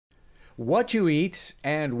What you eat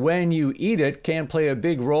and when you eat it can play a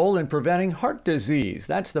big role in preventing heart disease.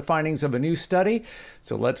 That's the findings of a new study.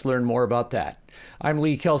 So let's learn more about that. I'm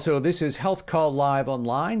Lee Kelso. This is HealthCall Live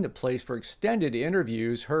Online, the place for extended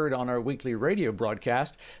interviews heard on our weekly radio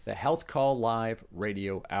broadcast, the HealthCall Live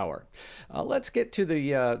Radio Hour. Let's get to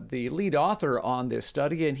the lead author on this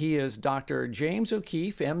study, and he is Dr. James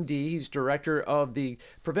O'Keefe, MD. He's director of the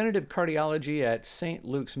Preventative Cardiology at St.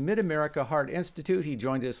 Luke's Mid-America Heart Institute. He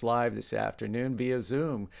joins us live this afternoon via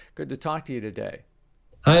Zoom. Good to talk to you today.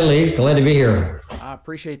 Hi, Lee. Glad to be here. I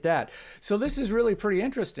appreciate that. So this is really pretty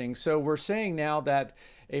interesting. So we're saying now that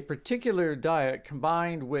a particular diet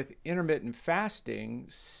combined with intermittent fasting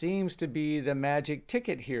seems to be the magic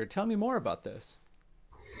ticket here. Tell me more about this.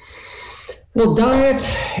 Well, diet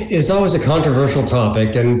is always a controversial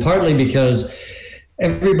topic, and partly because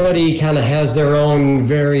everybody kind of has their own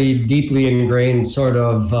very deeply ingrained sort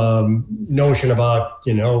of notion about,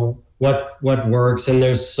 what works, and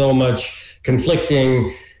there's so much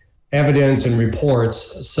conflicting evidence and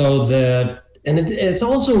reports, so that, and it's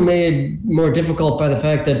also made more difficult by the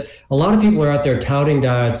fact that a lot of people are out there touting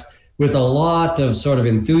diets with a lot of sort of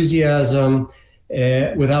enthusiasm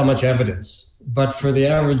without much evidence. But for the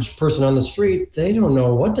average person on the street, they don't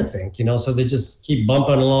know what to think, so they just keep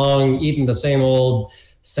bumping along, eating the same old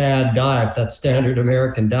sad diet, that standard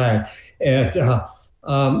American diet. And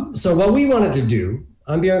so what we wanted to do,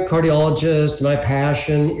 I'm a cardiologist. My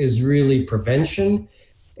passion is really prevention,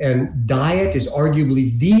 and diet is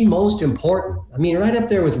arguably the most important. I mean, right up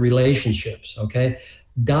there with relationships, okay?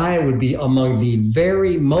 Diet would be among the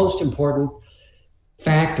very most important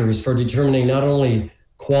factors for determining not only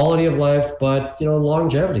quality of life, but,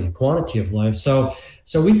 longevity, quantity of life. So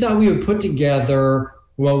we thought we would put together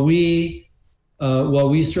what we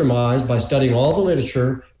surmised by studying all the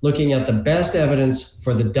literature, looking at the best evidence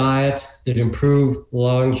for the diets that improve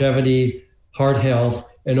longevity, heart health,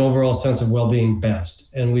 and overall sense of well-being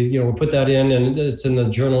best. And we put that in, and it's in the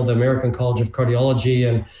journal of the American College of Cardiology.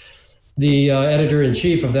 And the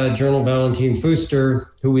editor-in-chief of that journal, Valentin Fuster,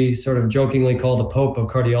 who we sort of jokingly call the Pope of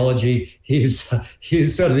cardiology, he's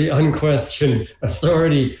sort of the unquestioned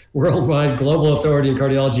authority, worldwide global authority in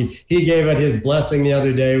cardiology. He gave it his blessing the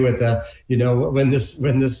other day with, when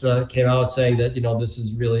this came out, saying that, this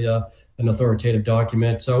is really an authoritative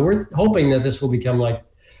document. So we're hoping that this will become like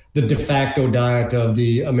the de facto diet of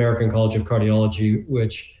the American College of Cardiology,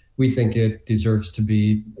 which we think it deserves to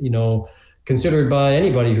be, considered by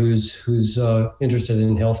anybody who's interested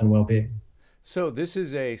in health and well-being. So this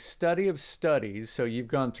is a study of studies. So you've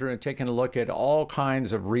gone through and taken a look at all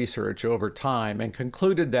kinds of research over time and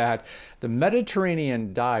concluded that the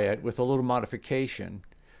Mediterranean diet with a little modification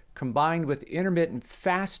combined with intermittent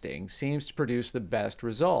fasting seems to produce the best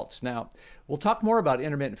results. Now, we'll talk more about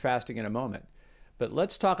intermittent fasting in a moment, but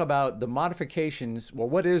let's talk about the modifications. Well,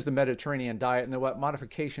 what is the Mediterranean diet, and then what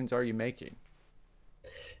modifications are you making?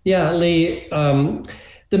 Yeah, Lee, the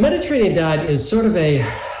Mediterranean diet is sort of a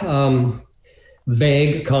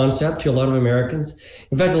vague concept to a lot of Americans.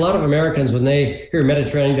 In fact, a lot of Americans, when they hear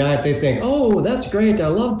Mediterranean diet, they think, oh, that's great. I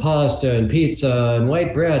love pasta and pizza and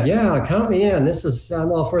white bread. Yeah, count me in.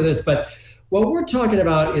 I'm all for this. But what we're talking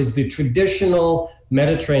about is the traditional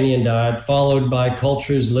Mediterranean diet followed by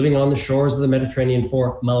cultures living on the shores of the Mediterranean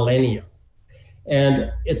for millennia.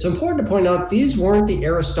 And it's important to point out, these weren't the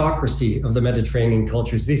aristocracy of the Mediterranean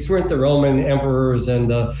cultures. These weren't the Roman emperors and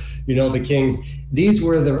the kings. These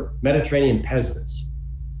were the Mediterranean peasants.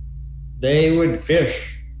 They would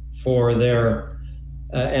fish for their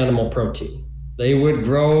animal protein. They would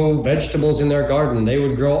grow vegetables in their garden. They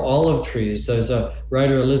would grow olive trees. There's a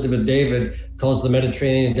writer, Elizabeth David, calls the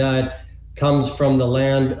Mediterranean diet comes from the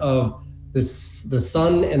land of the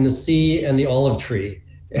sun and the sea and the olive tree.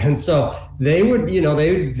 And so they would,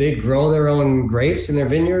 they'd grow their own grapes in their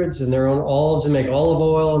vineyards and their own olives and make olive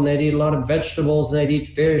oil, and they'd eat a lot of vegetables, and they'd eat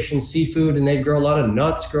fish and seafood, and they'd grow a lot of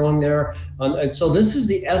nuts growing there. And so this is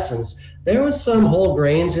the essence. There was some whole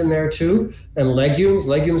grains in there too, and legumes.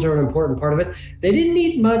 Legumes are an important part of it. They didn't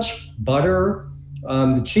eat much butter.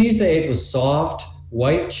 The cheese they ate was soft,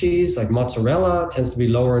 white cheese, like mozzarella, tends to be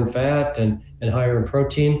lower in fat and higher in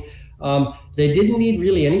protein. They didn't eat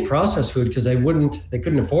really any processed food because they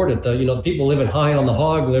couldn't afford it. The people living high on the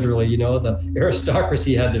hog, literally, the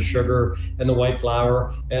aristocracy had the sugar and the white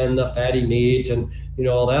flour and the fatty meat and,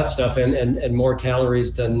 all that stuff and more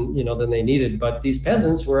calories than they needed. But these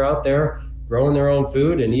peasants were out there growing their own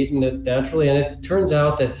food and eating it naturally. And it turns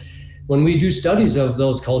out that when we do studies of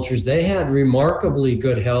those cultures, they had remarkably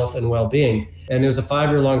good health and well-being. And it was a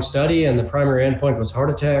 5-year-long study, and the primary endpoint was heart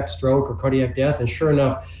attack, stroke, or cardiac death. And sure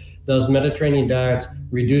enough, those Mediterranean diets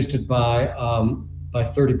reduced it by by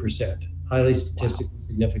 30%, highly statistically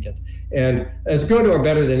significant, and as good or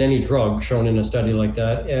better than any drug shown in a study like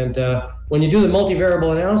that. And when you do the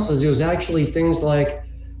multivariable analysis, it was actually things like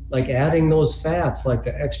adding those fats, like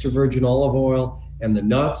the extra virgin olive oil and the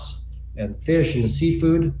nuts and the fish and the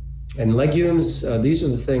seafood and legumes. These are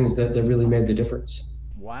the things that really made the difference.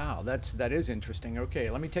 Wow, that is interesting. Okay,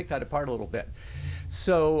 let me take that apart a little bit.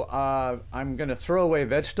 So I'm going to throw away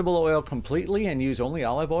vegetable oil completely and use only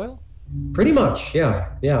olive oil? Pretty much, yeah.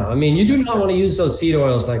 I mean, you do not want to use those seed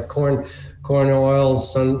oils like corn oil,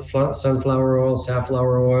 sunflower oil,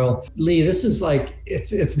 safflower oil. Lee, this is like,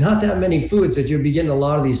 it's not that many foods that you'll be getting a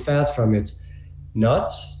lot of these fats from. It's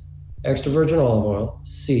nuts, extra virgin olive oil,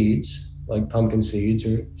 seeds, like pumpkin seeds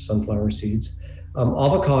or sunflower seeds,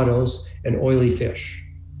 avocados, and oily fish.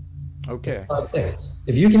 Okay. 5 things.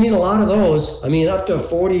 If you can eat a lot of those, I mean, up to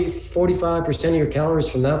 45% of your calories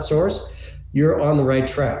from that source, you're on the right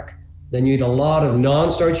track. Then you eat a lot of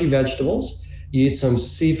non-starchy vegetables. You eat some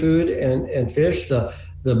seafood and fish. The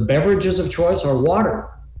beverages of choice are water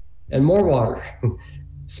and more water.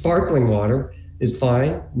 Sparkling water is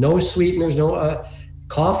fine. No sweeteners, no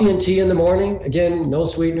coffee and tea in the morning. Again, no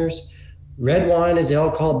sweeteners. Red wine is the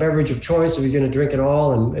alcohol beverage of choice if you're going to drink it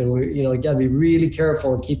all. And we, you got to be really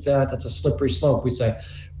careful and keep that. That's a slippery slope. We say,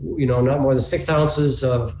 not more than 6 ounces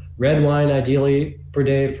of red wine, ideally, per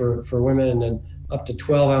day for women, and up to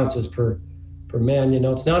 12 ounces per man.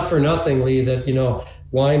 It's not for nothing, Lee, that,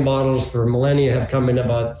 wine bottles for millennia have come in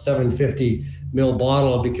about 750 ml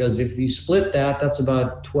bottle, because if you split that, that's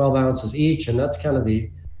about 12 ounces each. And that's kind of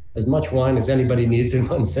as much wine as anybody needs in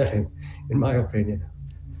one setting, in my opinion.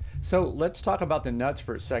 So let's talk about the nuts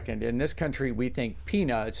for a second. In this country, we think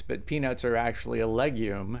peanuts, but peanuts are actually a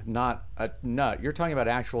legume, not a nut. You're talking about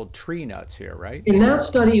actual tree nuts here, right? In that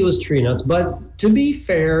study, it was tree nuts. But to be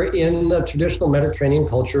fair, in the traditional Mediterranean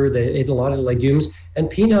culture, they ate a lot of legumes. And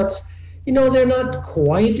peanuts, they're not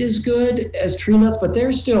quite as good as tree nuts, but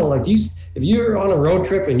they're still like these. If you're on a road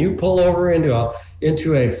trip and you pull over into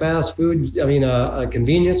a fast food, a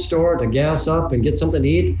convenience store to gas up and get something to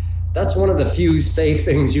eat, that's one of the few safe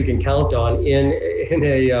things you can count on in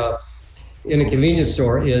a convenience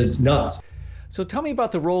store is nuts. So tell me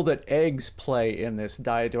about the role that eggs play in this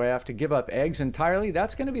diet. Do I have to give up eggs entirely?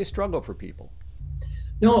 That's going to be a struggle for people.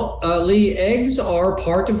 No, Lee, eggs are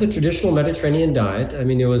part of the traditional Mediterranean diet. I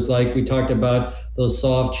mean, it was like we talked about those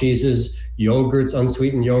soft cheeses, yogurts,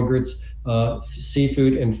 unsweetened yogurts,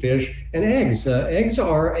 seafood and fish, and eggs. Eggs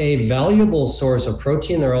are a valuable source of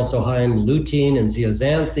protein. They're also high in lutein and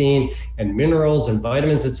zeaxanthin and minerals and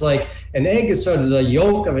vitamins. It's like an egg is sort of the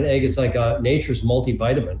yolk of an egg is like nature's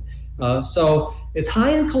multivitamin. So it's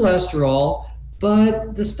high in cholesterol,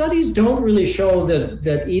 but the studies don't really show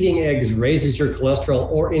that eating eggs raises your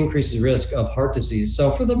cholesterol or increases risk of heart disease.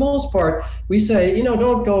 So for the most part, we say,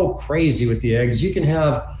 don't go crazy with the eggs. You can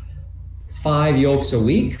have 5 yolks a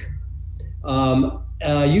week.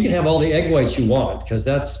 You can have all the egg whites you want, because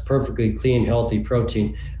that's perfectly clean, healthy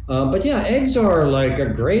protein. But yeah, eggs are like a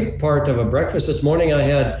great part of a breakfast. This morning I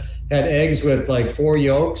had eggs with like 4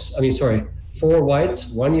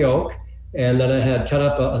 whites, 1 yolk. And then I had cut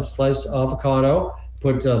up a sliced avocado,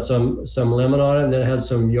 put some lemon on it, and then I had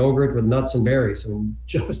some yogurt with nuts and berries, and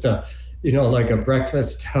just like a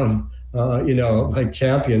breakfast of, like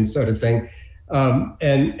champions sort of thing.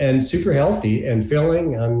 And super healthy and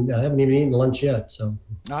filling. I haven't even eaten lunch yet, so.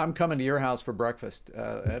 I'm coming to your house for breakfast.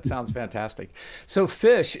 That sounds fantastic. So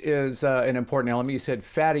fish is an important element. You said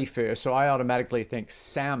fatty fish, so I automatically think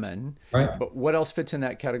salmon. Right. But what else fits in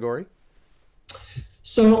that category?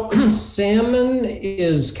 So salmon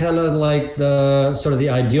is kind of like the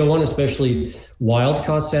ideal one, especially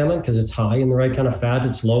wild-caught salmon, because it's high in the right kind of fat.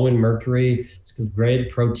 It's low in mercury. It's great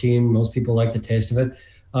protein. Most people like the taste of it.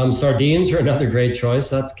 Sardines are another great choice.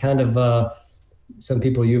 That's kind of, some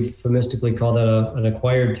people euphemistically call that an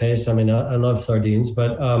acquired taste. I mean, I love sardines,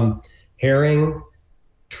 but herring,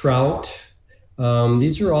 trout,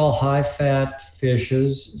 these are all high-fat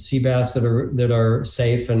fishes, sea bass that are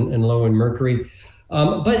safe and low in mercury.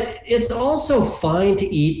 But it's also fine to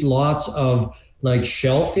eat lots of like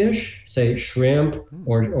shellfish, say shrimp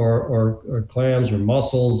or clams or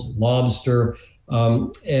mussels, lobster,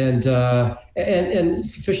 and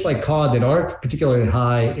fish like cod that aren't particularly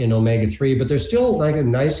high in omega-3, but they're still like a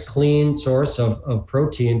nice clean source of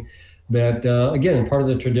protein that, again, part of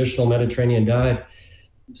the traditional Mediterranean diet.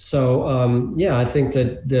 So I think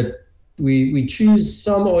that we choose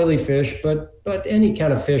some oily fish, but any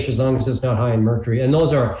kind of fish as long as it's not high in mercury. And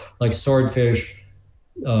those are like swordfish,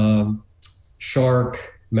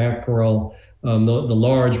 shark, mackerel, the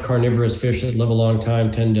large carnivorous fish that live a long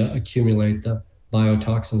time tend to accumulate the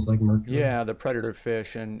biotoxins like mercury. Yeah, the predator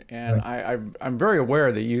fish, and Right. I'm very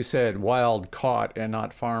aware that you said wild caught and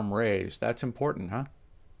not farm raised. That's important, huh?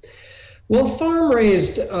 Well, farm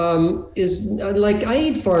raised is like I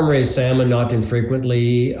eat farm raised salmon not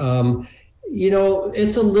infrequently.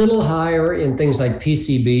 It's a little higher in things like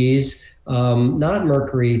PCBs, not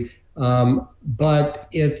mercury, but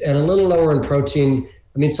and a little lower in protein.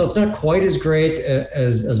 I mean, so it's not quite as great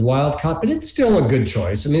as wild caught, but it's still a good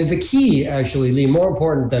choice. I mean, the key actually, Lee, more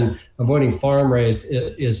important than avoiding farm raised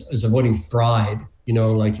is avoiding fried.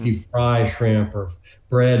 Like if you fry shrimp or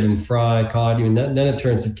bread and fry cod, then it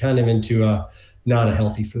turns it kind of into not a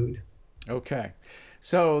healthy food. Okay.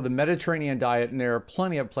 So the Mediterranean diet, and there are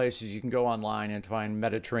plenty of places you can go online and find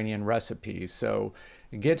Mediterranean recipes. So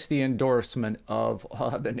it gets the endorsement of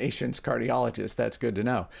the nation's cardiologists. That's good to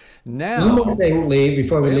know. Now, one more thing, Lee,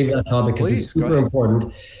 before we leave that topic, because it's super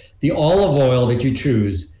important. The olive oil that you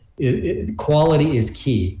choose, quality is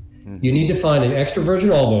key. You need to find an extra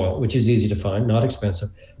virgin olive oil, which is easy to find, not expensive.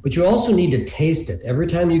 But you also need to taste it. Every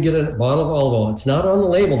time you get a bottle of olive oil, it's not on the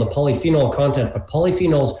label, the polyphenol content, but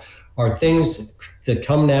polyphenols are things that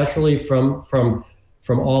come naturally from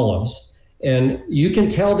olives. And you can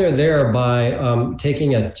tell they're there by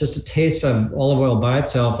taking just a taste of olive oil by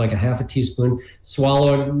itself, like a half a teaspoon,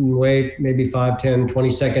 swallow it and wait maybe 5, 10, 20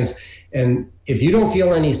 seconds. And if you don't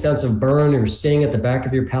feel any sense of burn or sting at the back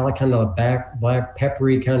of your palate, kind of a black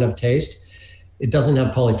peppery kind of taste, it doesn't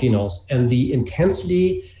have polyphenols. And the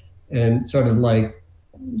intensity and sort of like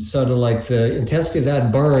the intensity of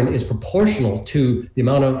that burn is proportional to the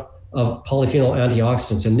amount of polyphenol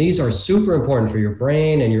antioxidants. And these are super important for your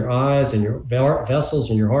brain and your eyes and your vessels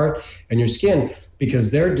and your heart and your skin,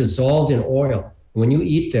 because they're dissolved in oil. When you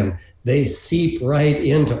eat them, they seep right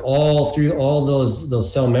into through all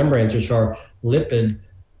those cell membranes, which are lipid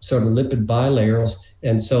bilayers.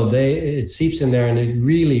 And so it seeps in there, and it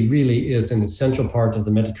really, really is an essential part of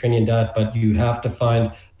the Mediterranean diet. But you have to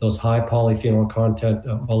find those high polyphenol content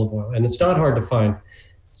olive oil. And it's not hard to find.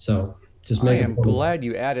 So I am glad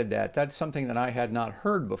you added that. That's something that I had not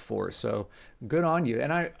heard before. So good on you.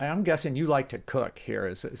 And I'm guessing you like to cook here.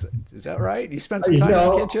 Is that right? You spend some time in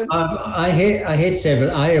the kitchen? I hate to say it,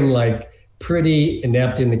 but I am like pretty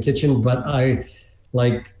inept in the kitchen. But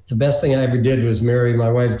the best thing I ever did was marry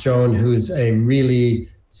my wife, Joan, who's a really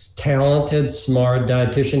talented, smart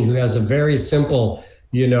dietitian who has a very simple,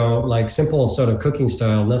 simple sort of cooking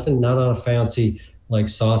style. Not on a fancy like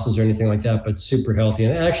sauces or anything like that, but super healthy.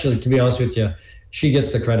 And actually, to be honest with you, she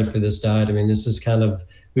gets the credit for this diet. I mean, this is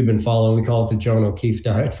we've been following, we call it the Joan O'Keefe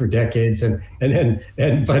diet for decades. But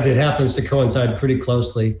it happens to coincide pretty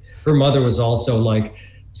closely. Her mother was also like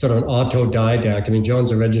sort of an autodidact. I mean,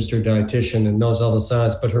 Joan's a registered dietitian and knows all the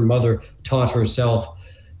science, but her mother taught herself,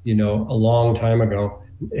 a long time ago,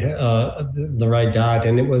 the right diet.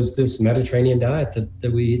 And it was this Mediterranean diet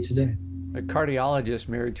that we eat today. A cardiologist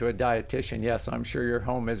married to a dietitian. Yes, I'm sure your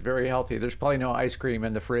home is very healthy. There's probably no ice cream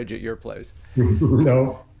in the fridge at your place.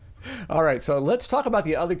 No. All right, so let's talk about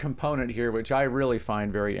the other component here, which I really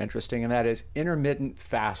find very interesting, and that is intermittent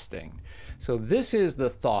fasting. So this is the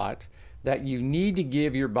thought that you need to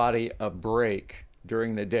give your body a break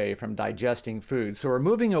during the day from digesting food. So we're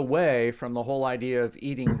moving away from the whole idea of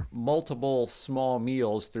eating multiple small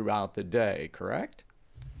meals throughout the day, correct?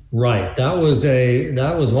 Right. That was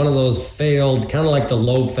one of those failed, kind of like the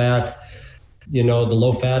low fat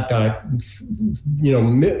diet,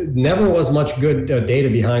 never was much good data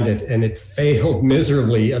behind it, and it failed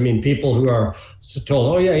miserably. I mean, people who are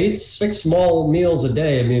told, oh yeah, eat 6 small meals a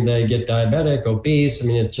day. I mean, they get diabetic, obese. I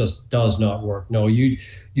mean, it just does not work. No, you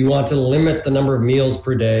want to limit the number of meals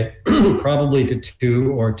per day, probably to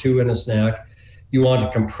 2 or 2 and a snack. You want to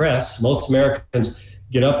compress. Most Americans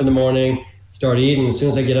get up in the morning, start eating as soon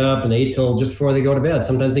as they get up, and they eat till just before they go to bed.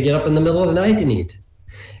 Sometimes they get up in the middle of the night and eat.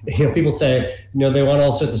 People say, they want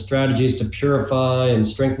all sorts of strategies to purify and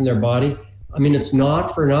strengthen their body. I mean, it's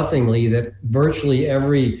not for nothing, Lee, that virtually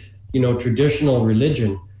every, traditional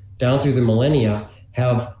religion down through the millennia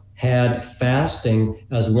have had fasting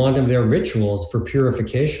as one of their rituals for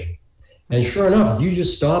purification. And sure enough, if you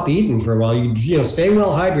just stop eating for a while, you stay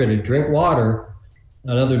well hydrated, drink water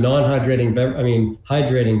and other hydrating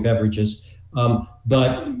beverages.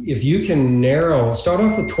 But if you can start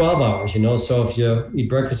off with 12 hours, so if you eat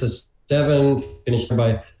breakfast at 7, finish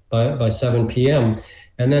by 7 p.m.,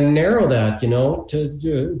 and then narrow that,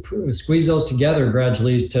 to squeeze those together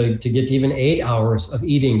gradually to get to even 8 hours of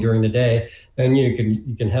eating during the day. Then you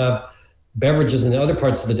can have beverages in the other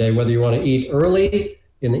parts of the day, whether you want to eat early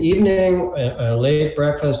in the evening, a late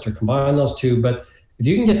breakfast, or combine those two. But if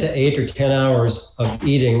you can get to 8 or 10 hours of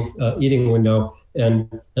eating window,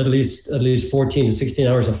 and at least 14 to 16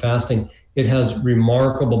 hours of fasting, it has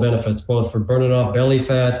remarkable benefits, both for burning off belly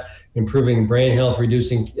fat, improving brain health,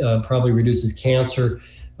 probably reduces cancer,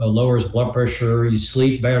 lowers blood pressure, you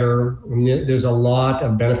sleep better. I mean, there's a lot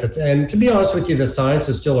of benefits. And to be honest with you, the science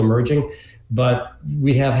is still emerging, but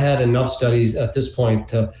we have had enough studies at this point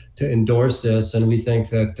to endorse this. And we think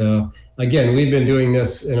that, again, we've been doing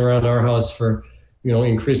this in around our house for,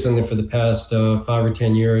 increasingly for the past 5 or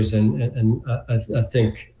 10 years. And I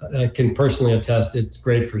think I can personally attest it's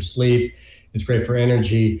great for sleep. It's great for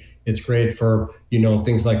energy. It's great for,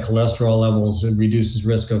 things like cholesterol levels. It reduces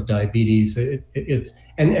risk of diabetes.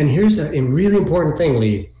 And here's a really important thing,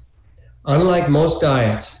 Lee. Unlike most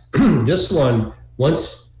diets, this one,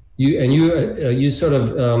 you sort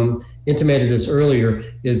of intimated this earlier,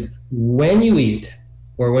 is when you eat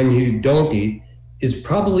or when you don't eat is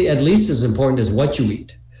probably at least as important as what you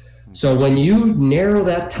eat. So when you narrow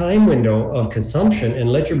that time window of consumption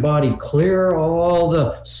and let your body clear all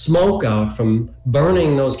the smoke out from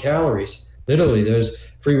burning those calories, literally there's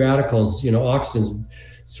free radicals, oxidants,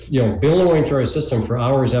 billowing through our system for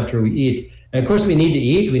hours after we eat. And of course we need to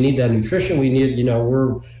eat, we need that nutrition, we need,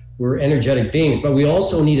 we're energetic beings, but we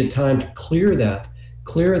also need a time to clear that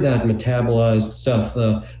metabolized stuff,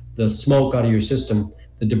 the smoke out of your system,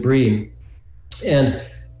 the debris. And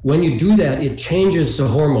when you do that, it changes the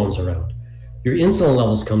hormones around. Your insulin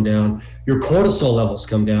levels come down, your cortisol levels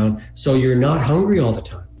come down, so you're not hungry all the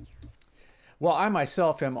time. Well, I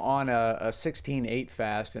myself am on a 16-8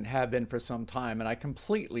 fast and have been for some time, and I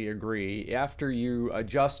completely agree. After you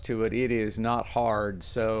adjust to it, it is not hard.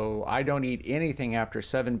 So I don't eat anything after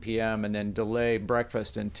 7 p.m. and then delay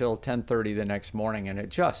breakfast until 10:30 the next morning, and it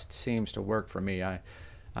just seems to work for me.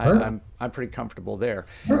 I'm pretty comfortable there.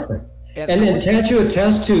 Perfect. And can't you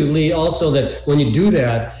attest to, Lee, also that when you do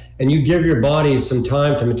that and you give your body some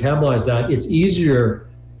time to metabolize that, it's easier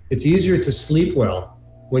to sleep well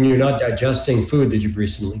when you're not digesting food that you've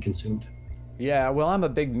recently consumed. Yeah, well, I'm a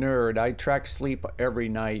big nerd. I track sleep every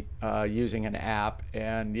night using an app.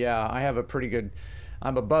 And yeah, I have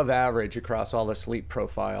I'm above average across all the sleep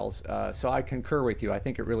profiles. So I concur with you. I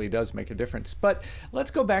think it really does make a difference. But let's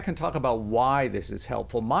go back and talk about why this is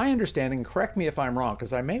helpful. My understanding, correct me if I'm wrong,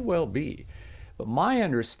 because I may well be, but my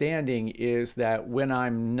understanding is that when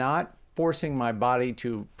I'm not forcing my body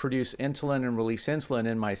to produce insulin and release insulin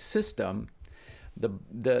in my system,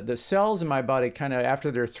 the cells in my body kind of, after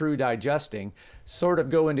they're through digesting, sort of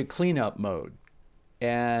go into cleanup mode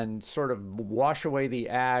and sort of wash away the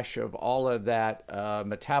ash of all of that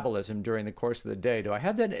metabolism during the course of the day. Do I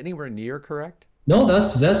have that anywhere near correct? No,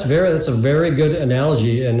 that's a very good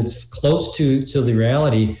analogy, and it's close to the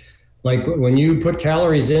reality. Like when you put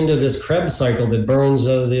calories into this Krebs cycle that burns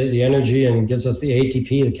the energy and gives us the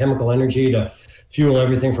ATP, the chemical energy to fuel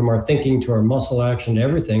everything from our thinking to our muscle action to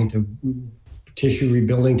everything, to tissue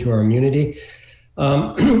rebuilding to our immunity,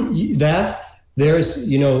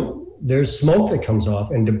 there's smoke that comes off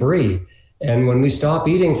and debris. And when we stop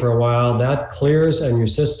eating for a while, that clears, and your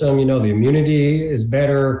system, the immunity is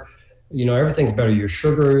better, everything's better. Your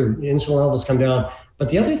sugar, insulin levels come down. But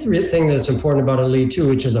the other thing that's important about it, Lee, too,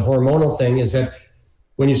 which is a hormonal thing, is that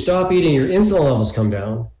when you stop eating, your insulin levels come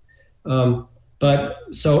down. But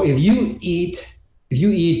so if you eat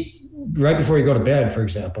right before you go to bed, for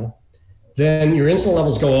example, then your insulin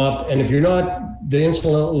levels go up. And if you're not, the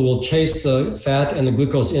insulin will chase the fat and the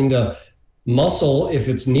glucose into muscle if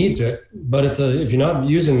it needs it. But if you're not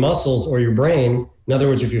using muscles or your brain, in other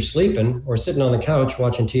words, if you're sleeping or sitting on the couch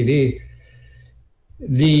watching TV,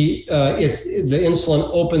 the insulin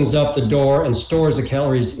opens up the door and stores the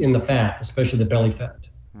calories in the fat, especially the belly fat.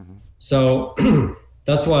 Mm-hmm. So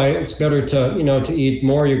that's why it's better to eat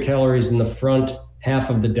more of your calories in the front half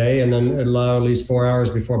of the day and then allow at least 4 hours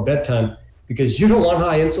before bedtime, because you don't want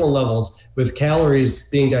high insulin levels with calories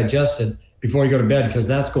being digested before you go to bed, because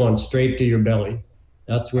that's going straight to your belly.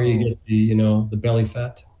 That's where you get the belly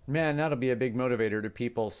fat. Man, that'll be a big motivator to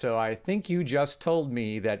people. So I think you just told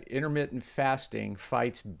me that intermittent fasting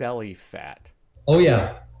fights belly fat. Oh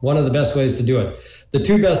yeah, one of the best ways to do it. The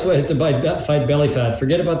two best ways to fight belly fat,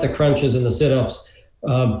 forget about the crunches and the sit-ups.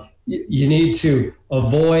 You need to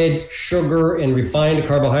avoid sugar and refined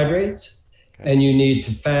carbohydrates, and you need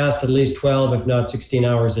to fast at least 12, if not 16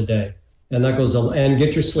 hours a day. And that goes on, and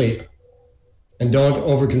get your sleep. And don't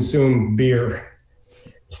overconsume beer.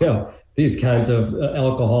 These kinds of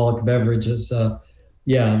alcoholic beverages.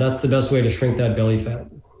 That's the best way to shrink that belly fat.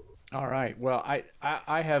 All right. Well,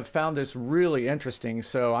 I have found this really interesting.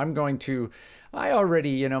 So I'm going to,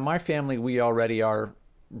 my family, we already are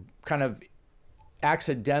kind of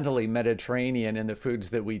accidentally Mediterranean in the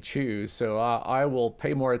foods that we choose. So I will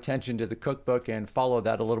pay more attention to the cookbook and follow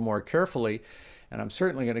that a little more carefully. And I'm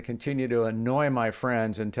certainly going to continue to annoy my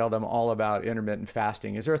friends and tell them all about intermittent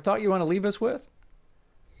fasting. Is there a thought you want to leave us with?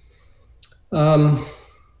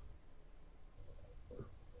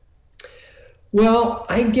 Well,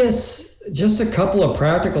 I guess just a couple of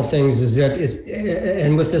practical things is that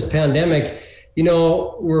and with this pandemic,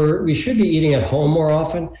 we should be eating at home more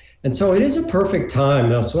often. And so it is a perfect time.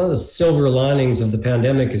 Now, it's one of the silver linings of the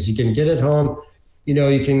pandemic is you can get at home, you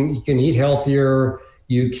can eat healthier,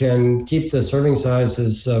 you can keep the serving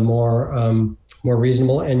sizes more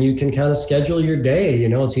reasonable, and you can kind of schedule your day.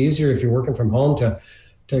 It's easier if you're working from home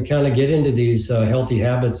to kind of get into these healthy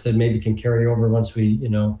habits that maybe can carry over once we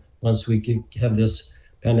have this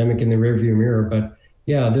pandemic in the rearview mirror. But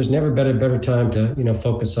yeah, there's never been a better time to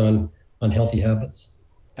focus on healthy habits.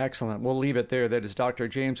 Excellent. We'll leave it there. That is Dr.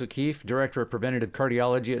 James O'Keefe, Director of Preventative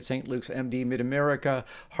Cardiology at St. Luke's MD Mid-America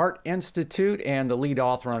Heart Institute, and the lead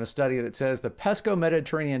author on a study that says the Pesco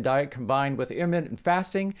Mediterranean diet combined with intermittent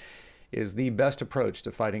fasting is the best approach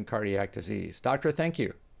to fighting cardiac disease. Doctor, thank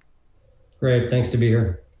you. Great. Thanks to be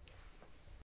here.